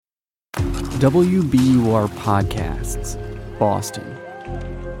WBUR Podcasts, Boston.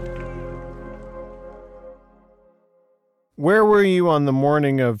 Where were you on the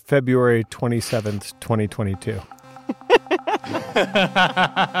morning of February 27th, 2022?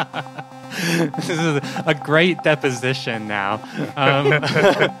 This is a great deposition now.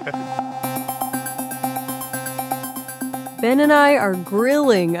 Ben and I are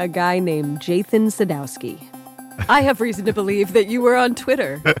grilling a guy named Jathan Sadowski. I have reason to believe that you were on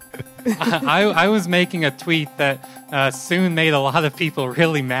Twitter. I was making a tweet that soon made a lot of people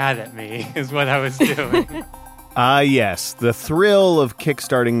really mad at me, is what I was doing. Yes, the thrill of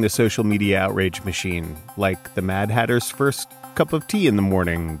kickstarting the social media outrage machine, like the Mad Hatter's first cup of tea in the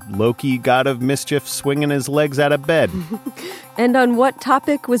morning, Loki, god of mischief, swinging his legs out of bed. And on what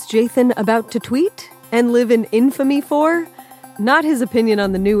topic was Jathan about to tweet and live in infamy for? Not his opinion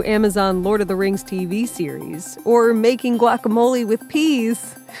on the new Amazon Lord of the Rings TV series, or making guacamole with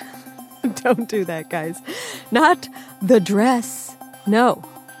peas. Don't do that, guys. Not the dress. No.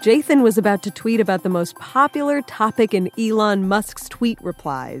 Jathan was about to tweet about the most popular topic in Elon Musk's tweet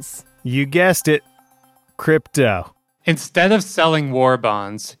replies. You guessed it. Crypto. Instead of selling war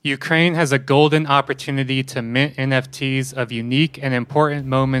bonds, Ukraine has a golden opportunity to mint NFTs of unique and important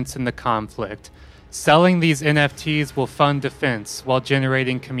moments in the conflict. Selling these NFTs will fund defense while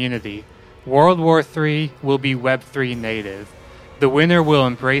generating community. World War III will be Web3 native. The winner will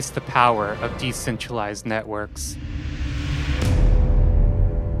embrace the power of decentralized networks.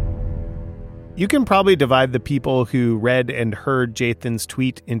 You can probably divide the people who read and heard Jathan's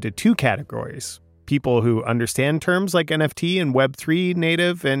tweet into two categories. People who understand terms like NFT and Web3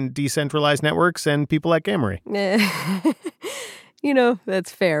 native and decentralized networks, and people like Amory.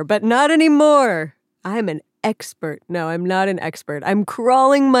 That's fair, but not anymore. I'm an expert. No, I'm not an expert. I'm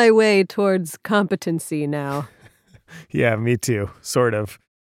crawling my way towards competency now. Yeah, me too, sort of.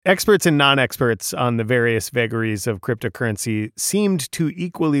 Experts and non-experts on the various vagaries of cryptocurrency seemed to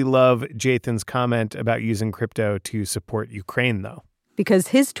equally love Jathan's comment about using crypto to support Ukraine, though. Because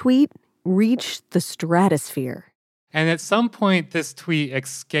his tweet reached the stratosphere. And at some point, this tweet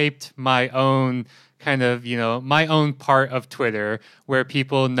escaped my own my own part of Twitter where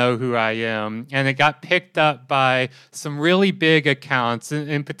people know who I am. And it got picked up by some really big accounts,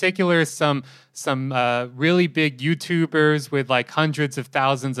 in particular, some really big YouTubers with like hundreds of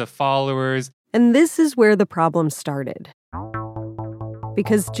thousands of followers. And this is where the problem started.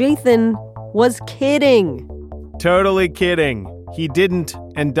 Because Jathan was kidding. Totally kidding. He didn't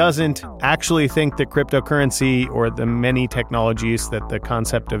and doesn't actually think that cryptocurrency, or the many technologies that the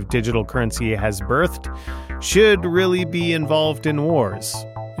concept of digital currency has birthed, should really be involved in wars.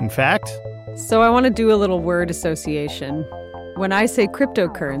 In fact... So I want to do a little word association. When I say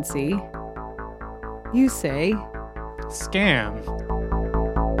cryptocurrency, you say... Scam.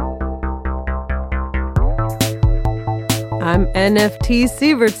 I'm NFT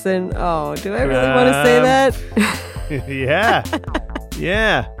Sivertson. Oh, do I really want to say that?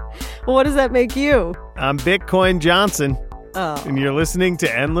 Yeah. Well, what does that make you? I'm Bitcoin Johnson. Oh. And you're listening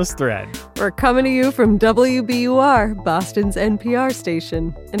to Endless Thread. We're coming to you from WBUR, Boston's NPR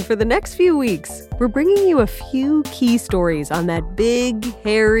station. And for the next few weeks, we're bringing you a few key stories on that big,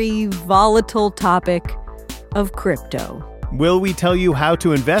 hairy, volatile topic of crypto. Will we tell you how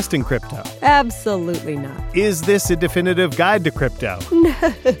to invest in crypto? Absolutely not. Is this a definitive guide to crypto? No.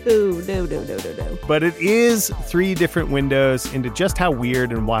 But it is 3 different windows into just how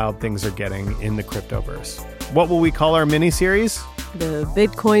weird and wild things are getting in the cryptoverse. What will we call our mini-series? The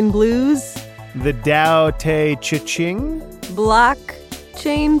Bitcoin Blues. The Dao Te Ching.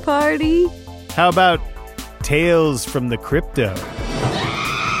 Blockchain Party. How about Tales from the Crypto?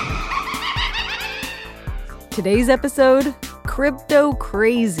 Today's episode, Crypto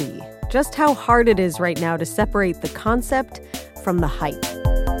Crazy. Just how hard it is right now to separate the concept from the hype.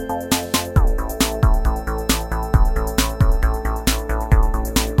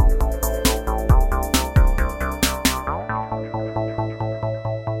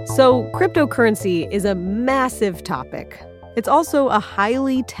 So, cryptocurrency is a massive topic. It's also a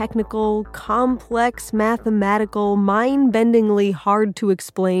highly technical, complex, mathematical, mind-bendingly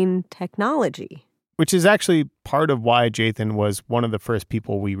hard-to-explain technology. Which is actually part of why Jathan was one of the first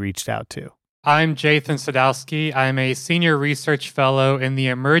people we reached out to. I'm Jathan Sadowski. I'm a senior research fellow in the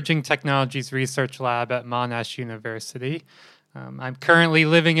Emerging Technologies Research Lab at Monash University. I'm currently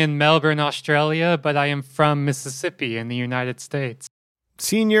living in Melbourne, Australia, but I am from Mississippi in the United States.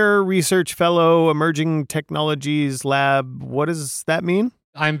 Senior Research Fellow, Emerging Technologies Lab, what does that mean?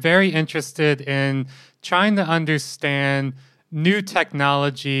 I'm very interested in trying to understand new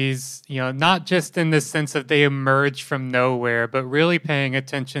technologies, not just in the sense of they emerge from nowhere, but really paying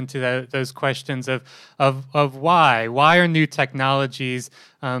attention to those questions of why. Why are new technologies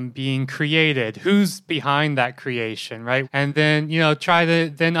being created? Who's behind that creation, right? And then, try to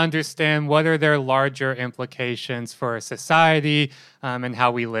then understand what are their larger implications for society and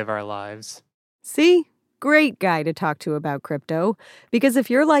how we live our lives. See? Great guy to talk to about crypto, because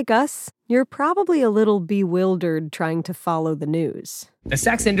if you're like us, you're probably a little bewildered trying to follow the news. The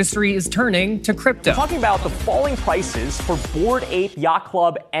sex industry is turning to crypto. Talking about the falling prices for Bored Ape Yacht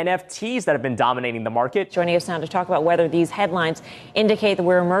Club NFTs that have been dominating the market. Joining us now to talk about whether these headlines indicate that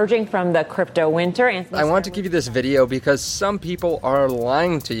we're emerging from the crypto winter. I want to give you this video because some people are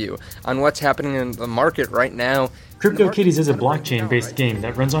lying to you on what's happening in the market right now. CryptoKitties is a blockchain-based game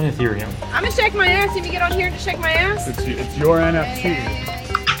that runs on Ethereum. I'm gonna shake my ass if you get on here to shake my ass. It's your NFT.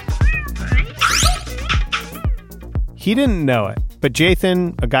 He didn't know it, but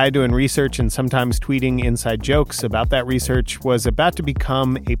Jathan, a guy doing research and sometimes tweeting inside jokes about that research, was about to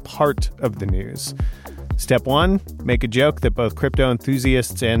become a part of the news. Step 1, make a joke that both crypto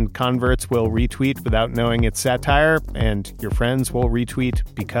enthusiasts and converts will retweet without knowing it's satire, and your friends will retweet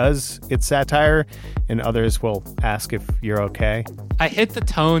because it's satire, and others will ask if you're okay. I hit the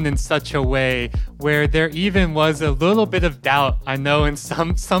tone in such a way where there even was a little bit of doubt, I know, in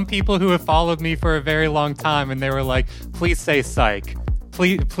some people who have followed me for a very long time, and they were like, please say psych.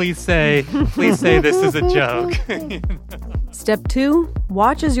 Please say this is a joke. Step 2,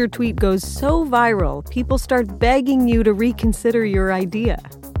 watch as your tweet goes so viral, people start begging you to reconsider your idea.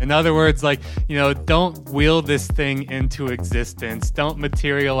 In other words, don't will this thing into existence. Don't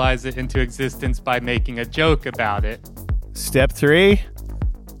materialize it into existence by making a joke about it. Step 3,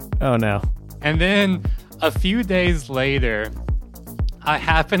 oh no. And then a few days later, I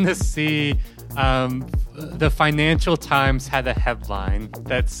happened to see the Financial Times had a headline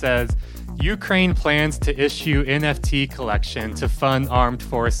that says, Ukraine plans to issue NFT collection to fund armed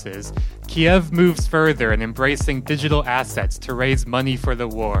forces. Kiev moves further in embracing digital assets to raise money for the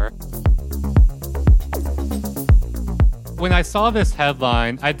war. When I saw this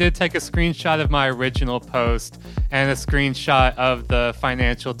headline, I did take a screenshot of my original post and a screenshot of the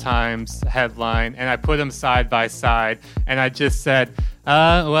Financial Times headline, and I put them side by side, and I just said,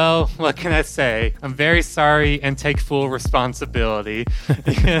 well, what can I say? I'm very sorry and take full responsibility.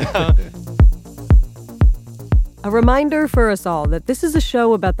 A reminder for us all that this is a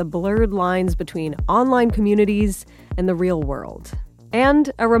show about the blurred lines between online communities and the real world.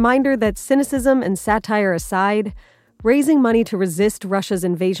 And a reminder that cynicism and satire aside, raising money to resist Russia's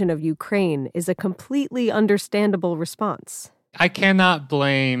invasion of Ukraine is a completely understandable response. I cannot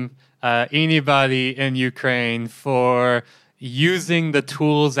blame anybody in Ukraine for using the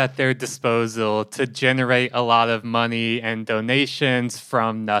tools at their disposal to generate a lot of money and donations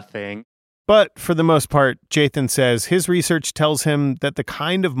from nothing. But for the most part, Jathan says his research tells him that the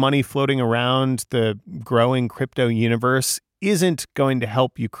kind of money floating around the growing crypto universe isn't going to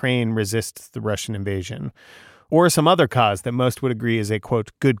help Ukraine resist the Russian invasion, or some other cause that most would agree is a,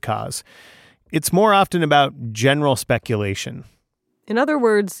 quote, good cause. It's more often about general speculation. In other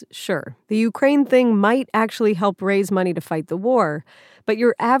words, sure, the Ukraine thing might actually help raise money to fight the war, but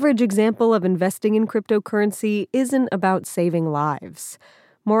your average example of investing in cryptocurrency isn't about saving lives.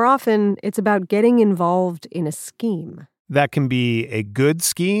 More often, it's about getting involved in a scheme. That can be a good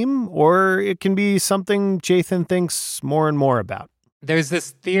scheme, or it can be something Jathan thinks more and more about. There's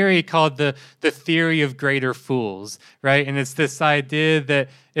this theory called the theory of greater fools, right? And it's this idea that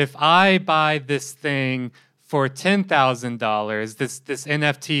if I buy this thing for $10,000, this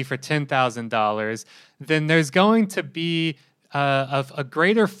NFT for $10,000, then there's going to be a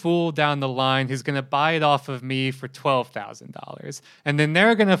greater fool down the line who's going to buy it off of me for $12,000. And then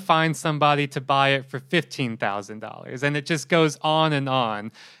they're going to find somebody to buy it for $15,000. And it just goes on.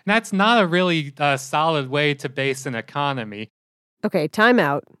 And that's not a really solid way to base an economy. Okay, time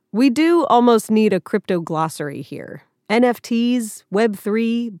out. We do almost need a crypto glossary here. NFTs,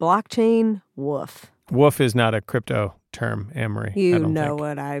 Web3, blockchain, woof. Woof is not a crypto term, Amory. You know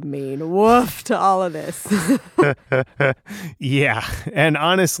what I mean. Woof to all of this. Yeah, and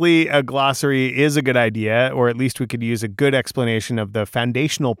honestly, a glossary is a good idea, or at least we could use a good explanation of the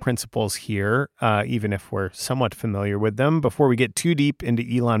foundational principles here, even if we're somewhat familiar with them, before we get too deep into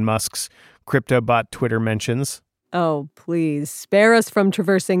Elon Musk's CryptoBot Twitter mentions. Oh, please, spare us from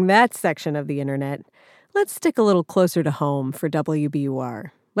traversing that section of the internet. Let's stick a little closer to home for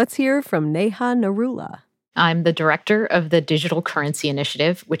WBUR. Let's hear from Neha Narula. I'm the director of the Digital Currency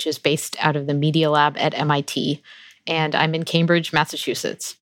Initiative, which is based out of the Media Lab at MIT, and I'm in Cambridge,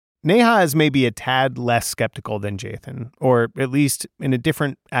 Massachusetts. Neha is maybe a tad less skeptical than Jathan, or at least in a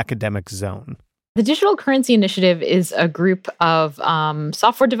different academic zone. The Digital Currency Initiative is a group of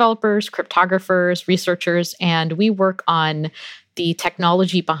software developers, cryptographers, researchers, and we work on the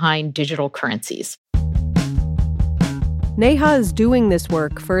technology behind digital currencies. Neha is doing this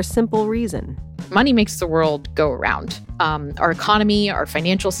work for a simple reason. Money makes the world go around. Our economy, our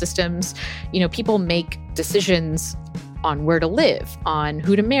financial systems, people make decisions on where to live, on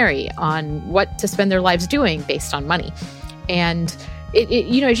who to marry, on what to spend their lives doing based on money. And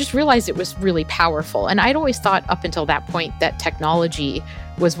I just realized it was really powerful. And I'd always thought up until that point that technology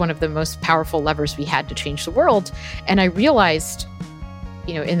was one of the most powerful levers we had to change the world. And I realized,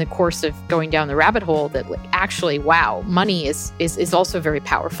 in the course of going down the rabbit hole that actually, wow, money is also very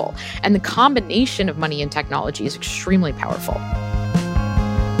powerful. And the combination of money and technology is extremely powerful.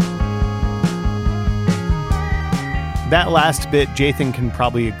 That last bit, Jathan can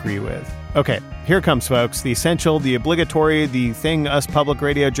probably agree with. Okay, here it comes, folks. The essential, the obligatory, the thing us public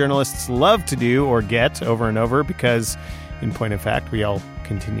radio journalists love to do or get over and over because, in point of fact, we all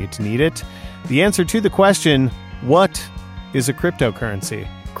continue to need it. The answer to the question, what is a cryptocurrency?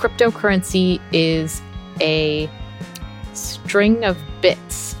 Cryptocurrency is a string of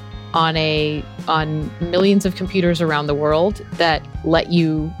bits on millions of computers around the world that let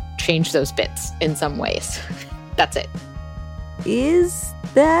you change those bits in some ways. That's it. Is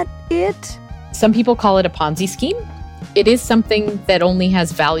that it? Some people call it a Ponzi scheme. It is something that only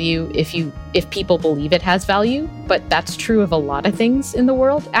has value if people believe it has value, but that's true of a lot of things in the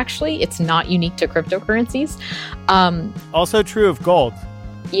world, actually. It's not unique to cryptocurrencies. Also true of gold.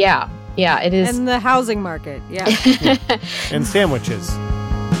 Yeah, it is. And the housing market, yeah. And sandwiches.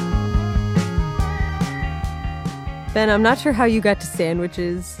 Ben, I'm not sure how you got to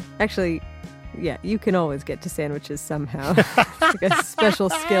sandwiches. Actually, yeah, you can always get to sandwiches somehow. It's like a special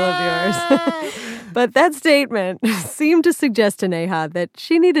skill of yours. But that statement seemed to suggest to Neha that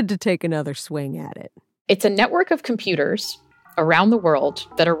she needed to take another swing at it. It's a network of computers around the world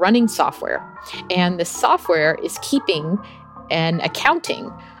that are running software. And the software is keeping an accounting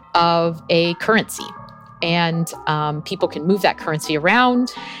of a currency. And people can move that currency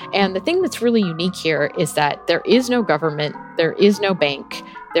around. And the thing that's really unique here is that there is no government, there is no bank,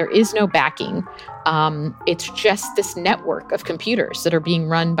 there is no backing. It's just this network of computers that are being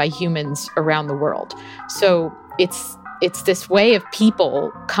run by humans around the world. So it's this way of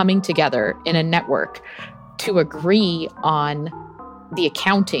people coming together in a network to agree on the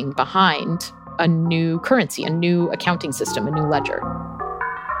accounting behind a new currency, a new accounting system, a new ledger.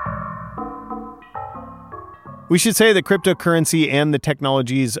 We should say that cryptocurrency and the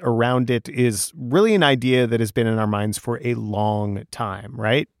technologies around it is really an idea that has been in our minds for a long time,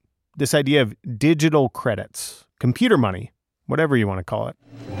 right? This idea of digital credits, computer money, whatever you want to call it.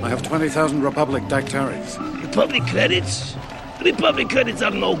 I have 20,000 Republic dactaries. Republic credits? Republic credits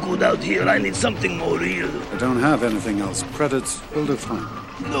are no good out here. I need something more real. I don't have anything else. Credits will do fine.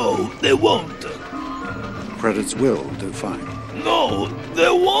 No, they won't. Credits will do fine. No, they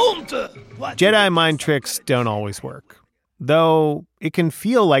won't. What? Jedi mind tricks don't always work, though it can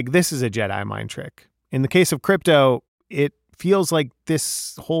feel like this is a Jedi mind trick. In the case of crypto, it feels like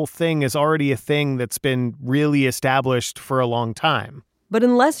this whole thing is already a thing that's been really established for a long time. But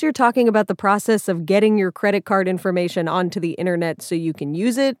unless you're talking about the process of getting your credit card information onto the internet so you can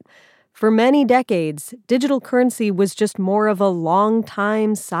use it, for many decades, digital currency was just more of a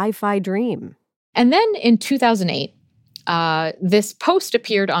long-time sci-fi dream. And then in 2008, this post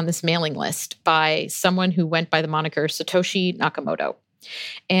appeared on this mailing list by someone who went by the moniker Satoshi Nakamoto.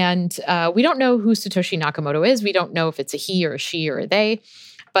 And we don't know who Satoshi Nakamoto is. We don't know if it's a he or a she or a they.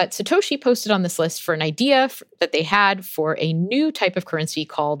 But Satoshi posted on this list for an idea that they had for a new type of currency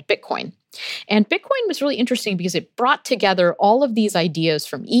called Bitcoin. And Bitcoin was really interesting because it brought together all of these ideas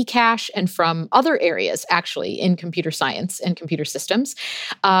from eCash and from other areas, actually, in computer science and computer systems.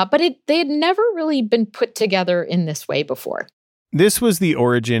 But they had never really been put together in this way before. This was the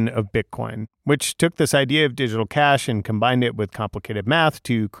origin of Bitcoin, which took this idea of digital cash and combined it with complicated math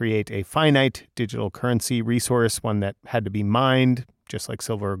to create a finite digital currency resource, one that had to be mined, just like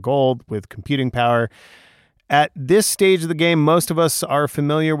silver or gold, with computing power. At this stage of the game, most of us are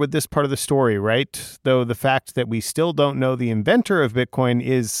familiar with this part of the story, right? Though the fact that we still don't know the inventor of Bitcoin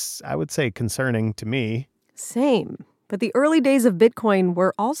is, I would say, concerning to me. Same. But the early days of Bitcoin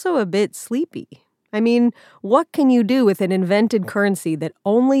were also a bit sleepy. I mean, what can you do with an invented currency that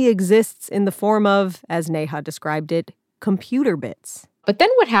only exists in the form of, as Neha described it, computer bits? But then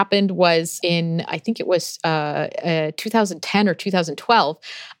what happened was in, I think it was 2010 or 2012,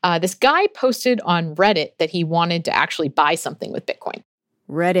 this guy posted on Reddit that he wanted to actually buy something with Bitcoin.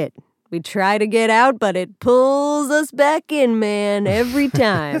 Reddit. We try to get out, but it pulls us back in, man, every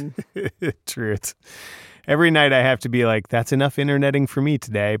time. True. Every night I have to be like, that's enough interneting for me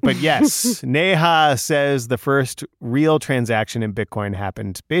today. But yes, Neha says the first real transaction in Bitcoin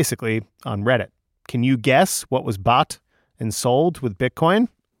happened basically on Reddit. Can you guess what was bought and sold with Bitcoin?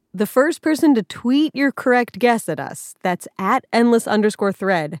 The first person to tweet your correct guess at us, that's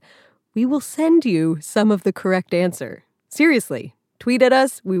 @endless_thread, we will send you some of the correct answer. Seriously, tweet at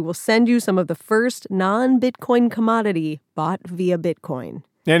us. We will send you some of the first non-Bitcoin commodity bought via Bitcoin.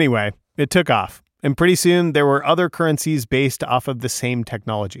 Anyway, it took off. And pretty soon there were other currencies based off of the same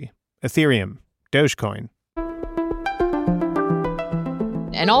technology. Ethereum, Dogecoin.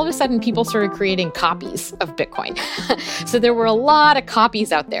 And all of a sudden, people started creating copies of Bitcoin. So there were a lot of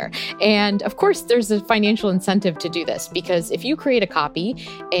copies out there. And of course, there's a financial incentive to do this, because if you create a copy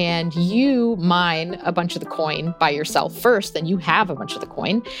and you mine a bunch of the coin by yourself first, then you have a bunch of the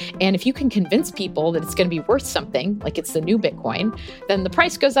coin. And if you can convince people that it's going to be worth something, like it's the new Bitcoin, then the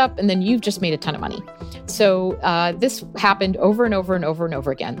price goes up and then you've just made a ton of money. So this happened over and over and over and over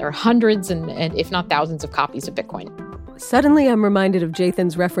again. There are hundreds and if not thousands of copies of Bitcoin. Suddenly, I'm reminded of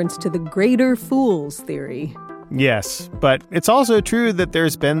Jathan's reference to the greater fools theory. Yes, but it's also true that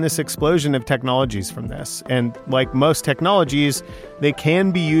there's been this explosion of technologies from this. And like most technologies, they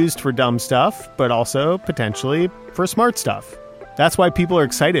can be used for dumb stuff, but also potentially for smart stuff. That's why people are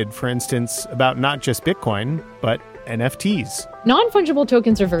excited, for instance, about not just Bitcoin, but NFTs. Non-fungible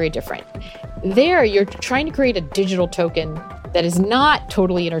tokens are very different. There, you're trying to create a digital token that is not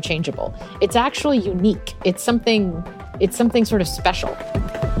totally interchangeable. It's actually unique. It's something sort of special.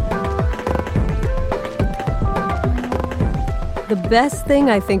 The best thing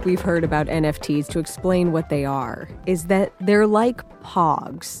I think we've heard about NFTs to explain what they are is that they're like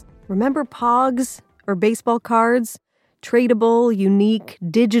Pogs. Remember Pogs or baseball cards? Tradable, unique,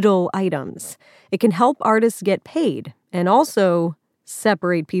 digital items. It can help artists get paid and also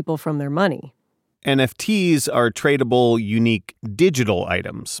separate people from their money. NFTs are tradable, unique, digital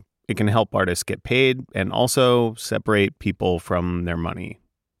items. It can help artists get paid and also separate people from their money.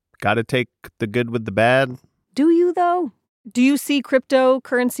 Gotta take the good with the bad. Do you, though? Do you see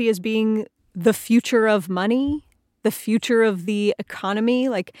cryptocurrency as being the future of money? The future of the economy?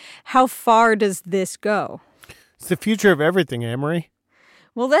 Like, how far does this go? It's the future of everything, Amory.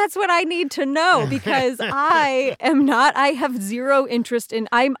 Well, that's what I need to know, because I have zero interest in,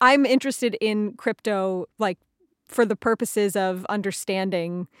 I'm interested in crypto, like, for the purposes of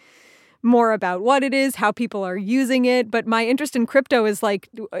understanding more about what it is, how people are using it. But my interest in crypto is like,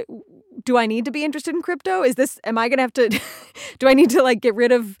 do I need to be interested in crypto? Am I going to have to, do I need to like get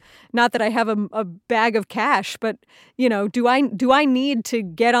rid of, not that I have a bag of cash, but, you know, do I need to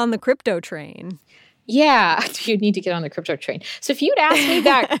get on the crypto train? Yeah, you need to get on the crypto train. So if you'd asked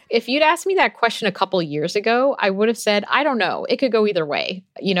me that question a couple years ago, I would have said, I don't know. It could go either way.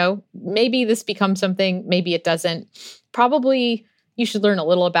 You know, maybe this becomes something, maybe it doesn't. Probably you should learn a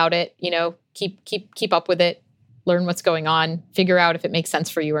little about it, you know, keep up with it, learn what's going on, figure out if it makes sense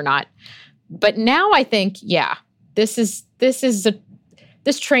for you or not. But now I think, yeah, this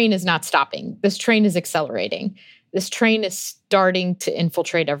train is not stopping. This train is accelerating. This train is starting to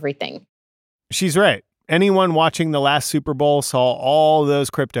infiltrate everything. She's right. Anyone watching the last Super Bowl saw all those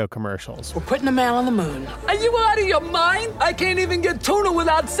crypto commercials. We're putting a man on the moon. Are you out of your mind? I can't even get tuna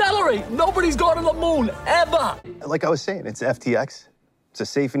without celery. Nobody's gone to the moon, ever. Like I was saying, it's FTX. It's a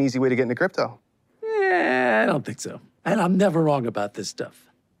safe and easy way to get into crypto. Yeah, I don't think so. And I'm never wrong about this stuff.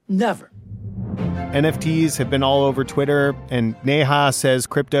 Never. NFTs have been all over Twitter, and Neha says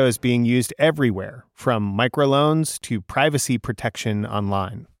crypto is being used everywhere, from microloans to privacy protection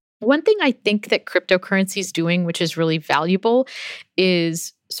online. One thing I think that cryptocurrency is doing, which is really valuable,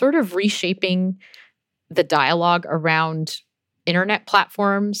 is sort of reshaping the dialogue around internet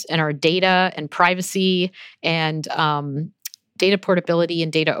platforms and our data and privacy and data portability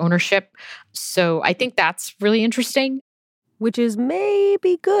and data ownership. So I think that's really interesting. Which is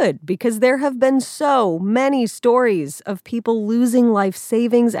maybe good, because there have been so many stories of people losing life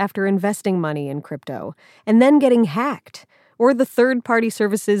savings after investing money in crypto and then getting hacked, or the third-party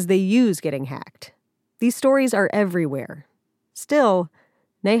services they use getting hacked. These stories are everywhere. Still,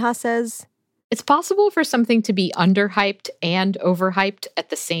 Neha says, it's possible for something to be underhyped and overhyped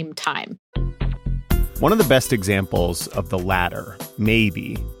at the same time. One of the best examples of the latter,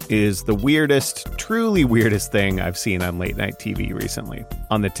 maybe, is the truly weirdest thing I've seen on late-night TV recently,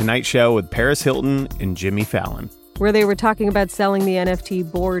 on The Tonight Show with Paris Hilton and Jimmy Fallon. Where they were talking about selling the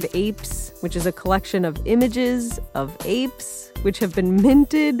NFT Bored Apes, which is a collection of images of apes, which have been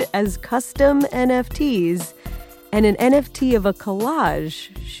minted as custom NFTs. and an NFT of a collage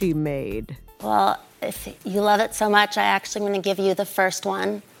she made. Well, if you love it so much, I actually am going to give you the first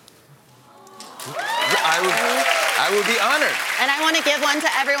one. I would be honored. And I want to give one to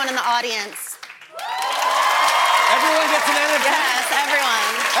everyone in the audience. Everyone gets an NFT? Yes, everyone.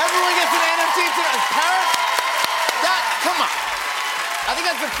 Everyone gets an NFT tonight. Come on. I think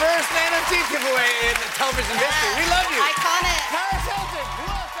that's the first NFT giveaway in television history. We love you. Iconic. Paris Hilton. Who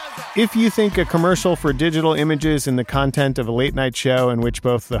else does that? If you think a commercial for digital images in the content of a late-night show in which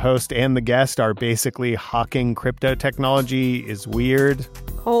both the host and the guest are basically hawking crypto technology is weird...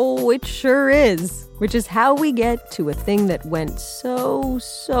 Oh, it sure is. Which is how we get to a thing that went so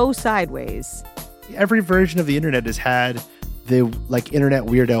sideways. Every version of the internet has had the internet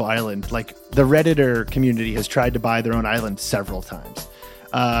weirdo island. The Redditor community has tried to buy their own island several times.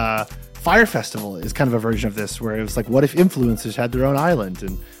 Fire Festival is kind of a version of this where it was what if influencers had their own island?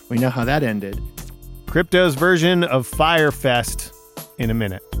 And we know how that ended. Crypto's version of Fire Fest in a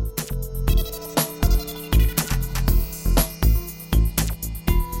minute.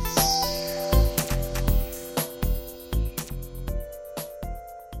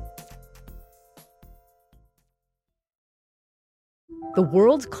 The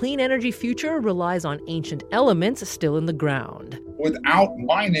world's clean energy future relies on ancient elements still in the ground. Without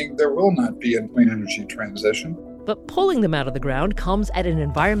mining, there will not be a clean energy transition. But pulling them out of the ground comes at an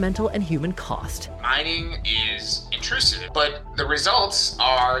environmental and human cost. Mining is intrusive, but the results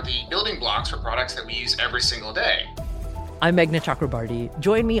are the building blocks for products that we use every single day. I'm Meghna Chakrabarty.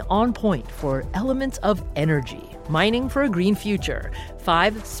 Join me on Point for Elements of Energy, Mining for a Green Future.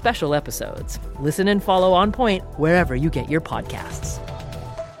 5 special episodes. Listen and follow On Point wherever you get your podcasts.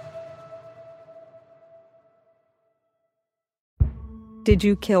 Did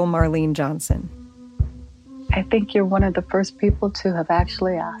you kill Marlene Johnson? I think you're one of the first people to have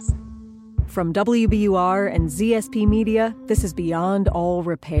actually asked. From WBUR and ZSP Media, this is Beyond All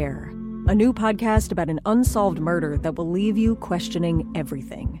Repair, a new podcast about an unsolved murder that will leave you questioning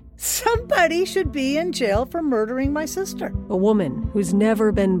everything. Somebody should be in jail for murdering my sister. A woman who's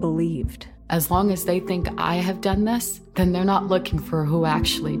never been believed. As long as they think I have done this, then they're not looking for who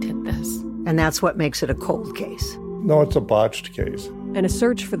actually did this. And that's what makes it a cold case. No, it's a botched case. And a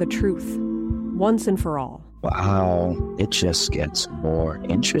search for the truth, once and for all. Wow, it just gets more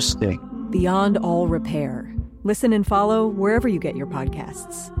interesting. Beyond All Repair. Listen and follow wherever you get your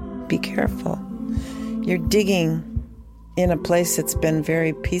podcasts. Be careful. You're digging in a place that's been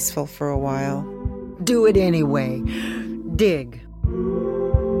very peaceful for a while. Do it anyway. Dig.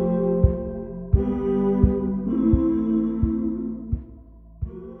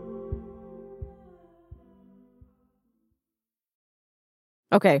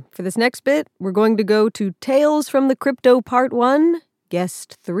 Okay, for this next bit, we're going to go to Tales from the Crypto Part 1,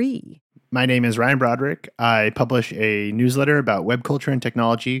 Guest 3. My name is Ryan Broderick. I publish a newsletter about web culture and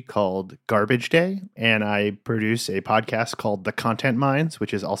technology called Garbage Day, and I produce a podcast called The Content Mines,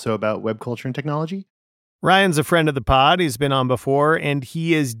 which is also about web culture and technology. Ryan's a friend of the pod. He's been on before, and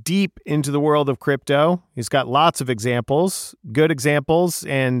he is deep into the world of crypto. He's got lots of examples, good examples,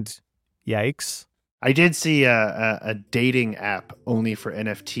 and yikes. I did see a dating app only for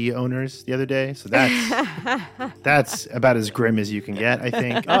NFT owners the other day, so that's about as grim as you can get, I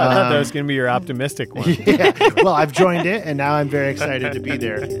think. Oh, I thought that was going to be your optimistic one. Yeah, well, I've joined it, and now I'm very excited to be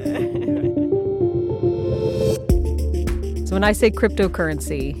there. So when I say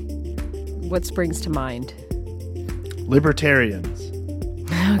cryptocurrency, what springs to mind? Libertarians.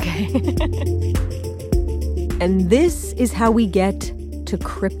 Okay. And this is how we get to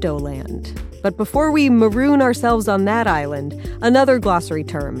Cryptoland. But before we maroon ourselves on that island, another glossary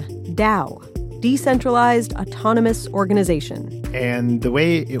term, DAO, Decentralized Autonomous Organization. And the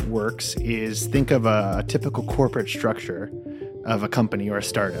way it works is think of a typical corporate structure of a company or a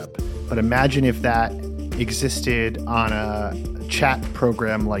startup. But imagine if that existed on a chat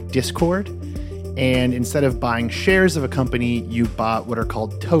program like Discord, and instead of buying shares of a company, you bought what are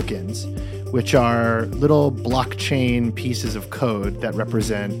called tokens, which are little blockchain pieces of code that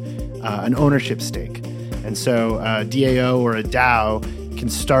represent an ownership stake. And so a DAO or a DAO can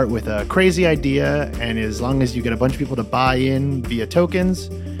start with a crazy idea, and as long as you get a bunch of people to buy in via tokens,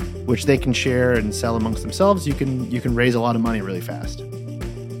 which they can share and sell amongst themselves, you can raise a lot of money really fast.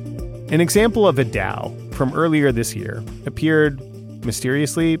 An example of a DAO from earlier this year appeared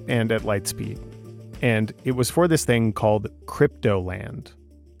mysteriously and at light speed. And it was for this thing called Cryptoland.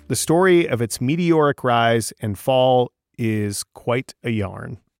 The story of its meteoric rise and fall is quite a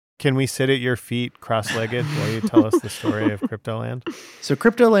yarn. Can we sit at your feet cross-legged while you tell us the story of Cryptoland? So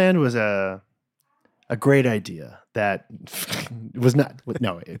Cryptoland was a great idea that was not...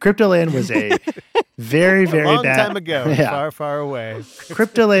 No, Cryptoland was a Very, very long bad. time ago, far, far away.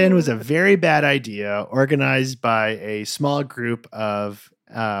 Cryptoland was a very bad idea organized by a small group of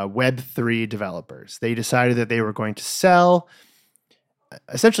Web3 developers. They decided that they were going to sell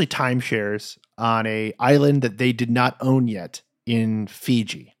essentially timeshares on an island that they did not own yet in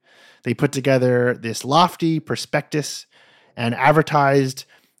Fiji. They put together this lofty prospectus and advertised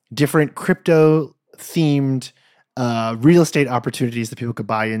different crypto-themed real estate opportunities that people could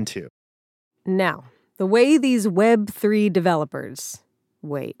buy into. Now, the way these Web3 developers...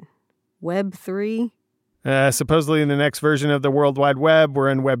 Wait, Web3? Supposedly in the next version of the World Wide Web, we're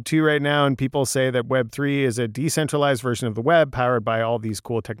in Web 2 right now, and people say that Web 3 is a decentralized version of the web powered by all these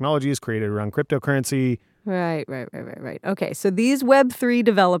cool technologies created around cryptocurrency. Right. Okay, so these Web3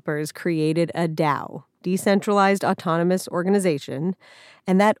 developers created a DAO, Decentralized Autonomous Organization,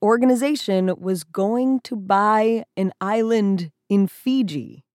 and that organization was going to buy an island in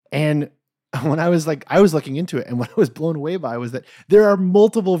Fiji. And when I was looking into it, and what I was blown away by was that there are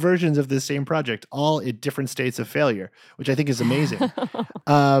multiple versions of this same project, all at different states of failure, which I think is amazing.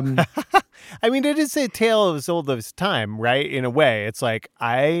 I mean, it is a tale as old as time, right? In a way, it's like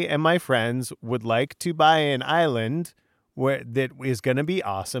I and my friends would like to buy an island that is going to be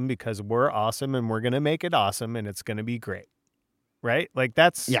awesome because we're awesome and we're going to make it awesome and it's going to be great, right? Like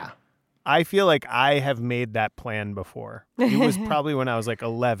that's I feel like I have made that plan before. It was probably when I was like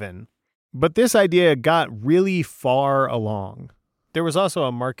 11. But this idea got really far along. There was also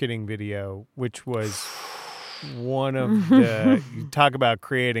a marketing video, which was one of the, you talk about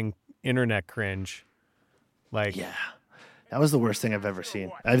creating internet cringe. Like, that was the worst thing I've ever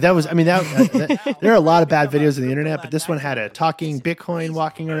seen. There are a lot of bad videos on the internet, but this one had a talking Bitcoin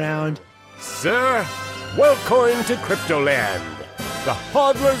walking around. Sir, welcome to Cryptoland, the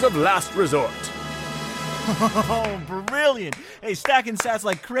hodlers of last resort. Oh, brilliant. Hey, stacking sats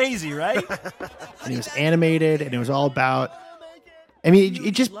like crazy, right? And it was animated, and it was all about, I mean,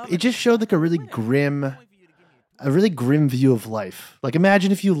 it just showed like a really grim view of life. Like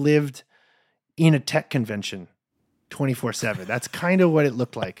imagine if you lived in a tech convention 24/7. That's kind of what it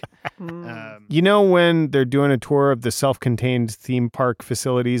looked like. You know when they're doing a tour of the self-contained theme park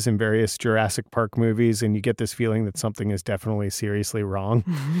facilities in various Jurassic Park movies and you get this feeling that something is definitely seriously wrong?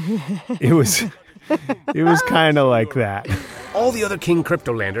 It was kind of like that. All the other King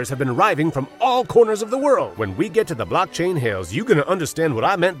Cryptolanders have been arriving from all corners of the world. When we get to the blockchain hills, you're going to understand what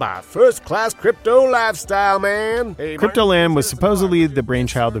I meant by a first-class crypto lifestyle, man. Hey, Cryptoland was supposedly the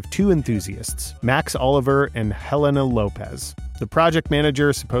brainchild of two enthusiasts, Max Oliver and Helena Lopez. The project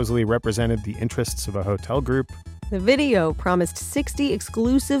manager supposedly represented the interests of a hotel group. The video promised 60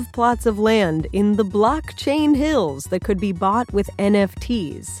 exclusive plots of land in the blockchain hills that could be bought with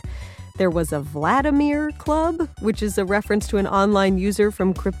NFTs. There was a Vladimir Club, which is a reference to an online user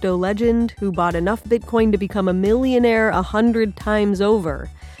from Crypto Legend who bought enough Bitcoin to become a millionaire 100 times over.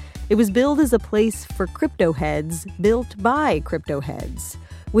 It was billed as a place for crypto heads built by crypto heads,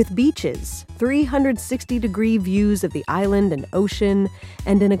 with beaches, 360-degree views of the island and ocean,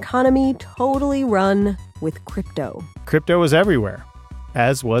 and an economy totally run with crypto. Crypto was everywhere,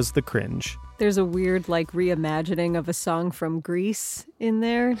 as was the cringe. There's a weird, reimagining of a song from Grease in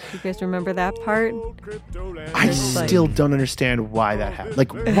there. Do you guys remember that part? I still don't understand why that happened.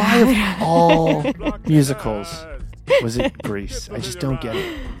 Like, why of all musicals was it Grease? I just don't get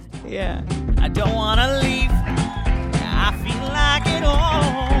it. Yeah. I don't want to leave. I feel like it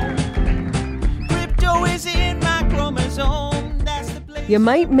all. Crypto is in my chromosome. You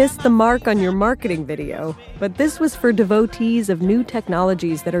might miss the mark on your marketing video, but this was for devotees of new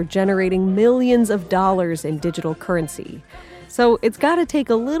technologies that are generating millions of dollars in digital currency. So it's got to take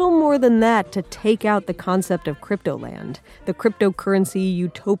a little more than that to take out the concept of Cryptoland, the cryptocurrency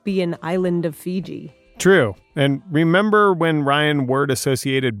utopian island of Fiji. True. And remember when Ryan Word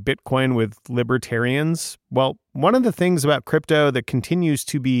associated Bitcoin with libertarians? Well, one of the things about crypto that continues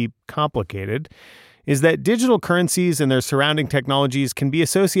to be complicated is that digital currencies and their surrounding technologies can be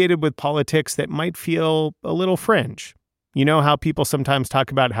associated with politics that might feel a little fringe. You know how people sometimes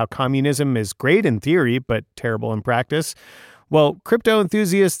talk about how communism is great in theory, but terrible in practice? Well, crypto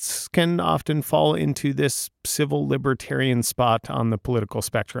enthusiasts can often fall into this civil libertarian spot on the political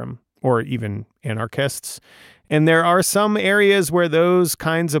spectrum, or even anarchists. And there are some areas where those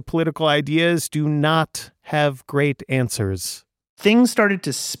kinds of political ideas do not have great answers. Things started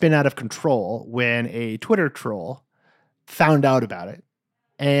to spin out of control when a Twitter troll found out about it.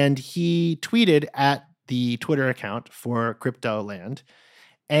 And he tweeted at the Twitter account for Cryptoland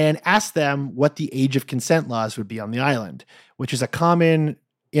and asked them what the age of consent laws would be on the island, which is a common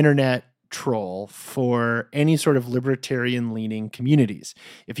internet troll for any sort of libertarian-leaning communities.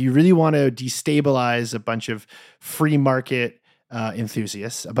 If you really want to destabilize a bunch of free market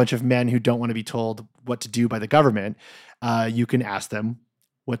enthusiasts, a bunch of men who don't want to be told what to do by the government, you can ask them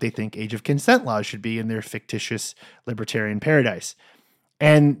what they think age of consent laws should be in their fictitious libertarian paradise.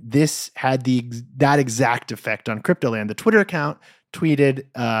 And this had that exact effect on Cryptoland. The Twitter account tweeted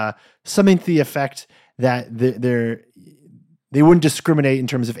something to the effect that they wouldn't discriminate in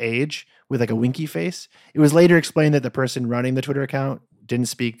terms of age with like a winky face. It was later explained that the person running the Twitter account didn't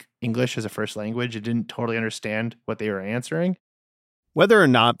speak English as a first language. It didn't totally understand what they were answering. Whether or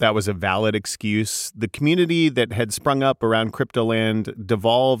not that was a valid excuse, the community that had sprung up around Cryptoland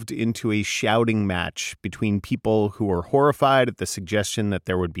devolved into a shouting match between people who were horrified at the suggestion that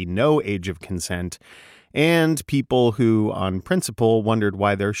there would be no age of consent and people who, on principle, wondered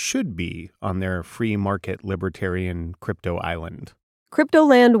why there should be on their free market libertarian crypto island.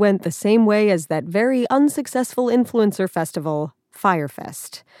 Cryptoland went the same way as that very unsuccessful influencer festival,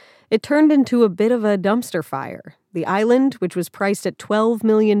 Firefest. It turned into a bit of a dumpster fire. The island, which was priced at $12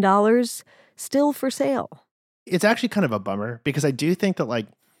 million, still for sale. It's actually kind of a bummer because I do think that like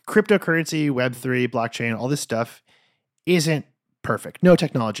cryptocurrency, Web3, blockchain, all this stuff isn't perfect. No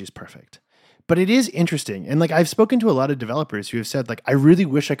technology is perfect. But it is interesting. And like I've spoken to a lot of developers who have said like, I really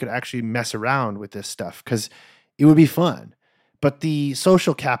wish I could actually mess around with this stuff because it would be fun. But the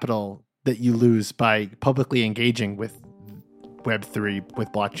social capital that you lose by publicly engaging with Web3, with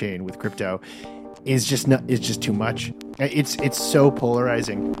blockchain, with crypto is just too much. It's so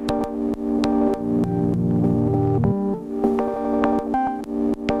polarizing.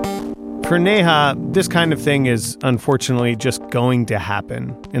 For Neha, this kind of thing is unfortunately just going to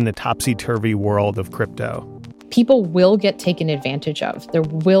happen in the topsy-turvy world of crypto. People will get taken advantage of. There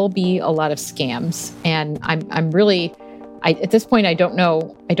will be a lot of scams, and I'm really at this point I don't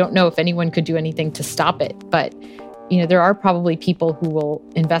know if anyone could do anything to stop it, but there are probably people who will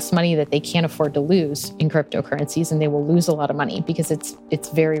invest money that they can't afford to lose in cryptocurrencies, and they will lose a lot of money because it's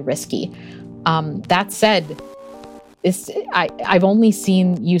very risky. That said, I've only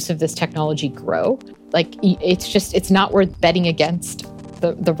seen use of this technology grow. Like it's not worth betting against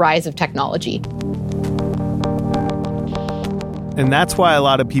the rise of technology. And that's why a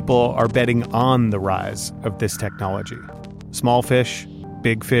lot of people are betting on the rise of this technology. Small fish,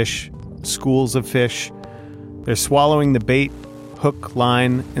 big fish, schools of fish. They're swallowing the bait, hook,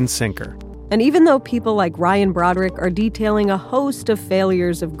 line, and sinker. And even though people like Ryan Broderick are detailing a host of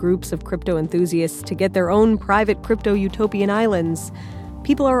failures of groups of crypto enthusiasts to get their own private crypto utopian islands,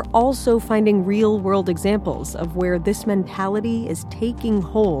 people are also finding real-world examples of where this mentality is taking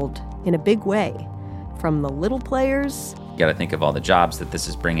hold in a big way. From the little players... You got to think of all the jobs that this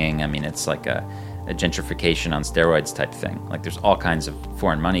is bringing. I mean, it's like a gentrification on steroids type thing. Like there's all kinds of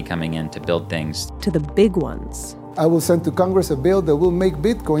foreign money coming in to build things. To the big ones. I will send to Congress a bill that will make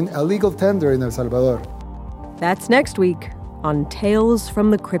Bitcoin a legal tender in El Salvador. That's next week on Tales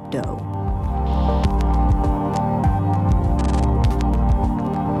from the Crypto.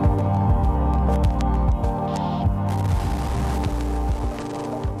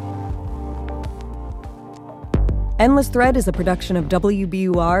 Endless Thread is a production of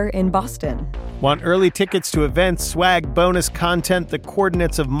WBUR in Boston. Want early tickets to events, swag, bonus content, the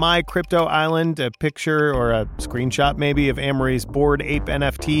coordinates of my crypto island, a picture or a screenshot maybe of Amory's Bored Ape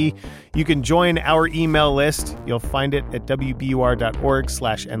NFT? You can join our email list. You'll find it at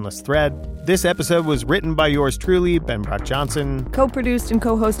wbur.org/endlessthread. This episode was written by yours truly, Ben Brock Johnson. Co-produced and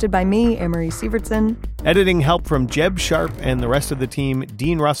co-hosted by me, Amory Sivertson. Editing help from Jeb Sharp and the rest of the team,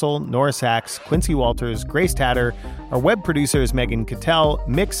 Dean Russell, Nora Sachs, Quincy Walters, Grace Tatter. Our web producer is Megan Cattell.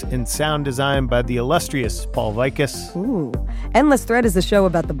 Mix and sound design by the illustrious Paul Vaitkus. Ooh. Endless Thread is a show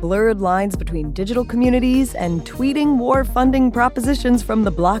about the blurred lines between digital communities and tweeting war funding propositions from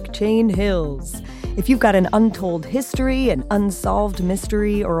the blockchain hills. If you've got an untold history, an unsolved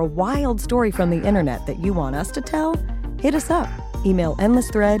mystery, or a wild story from the internet that you want us to tell, hit us up. Email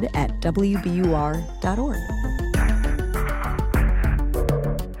endlessthread@wbur.org.